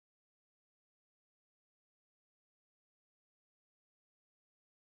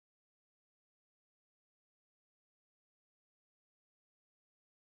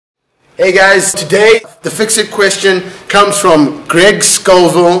Hey guys, today the fix-it question comes from Greg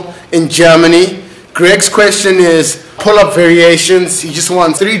Scoville in Germany. Greg's question is pull-up variations. He just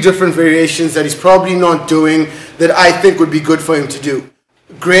wants 3 different variations that he's probably not doing that I think would be good for him to do.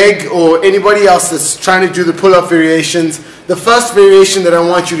 Greg or anybody else that's trying to do the pull-up variations, the first variation that I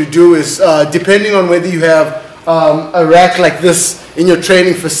want you to do is depending on whether you have a rack like this in your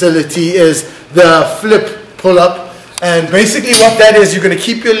training facility, is the flip pull-up. And basically what that is, you're going to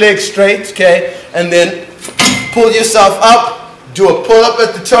keep your legs straight, okay, and then pull yourself up, do a pull-up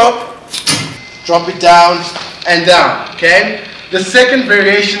at the top, drop it down and down, okay. The second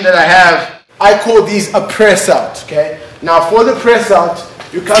variation that I have, I call these a press out, okay. Now for the press out,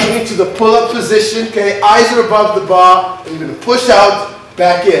 you're coming into the pull-up position, okay, eyes are above the bar, and you're going to push out,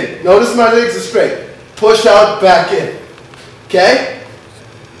 back in. Notice my legs are straight. Push out, back in, okay.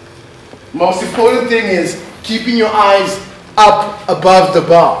 Most important thing is keeping your eyes up above the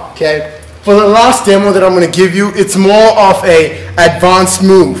bar, okay? For the last demo that I'm going to give you, it's more of a advanced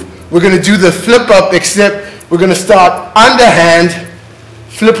move. We're going to do the flip up, except we're going to start underhand,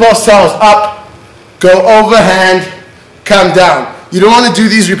 flip ourselves up, go overhand, come down. You don't want to do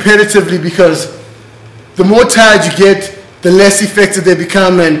these repetitively because the more tired you get, the less effective they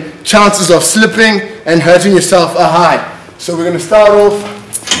become, and chances of slipping and hurting yourself are high. So we're going to start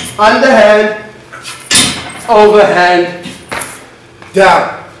off underhand, overhand,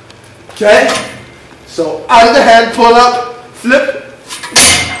 down, okay? So underhand pull up, flip,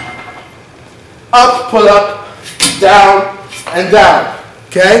 up, pull up, down, and down,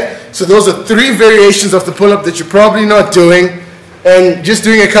 okay? So those are 3 variations of the pull up that you're probably not doing, and just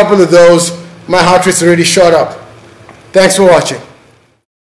doing a couple of those, my heart rate's already shot up. Thanks for watching.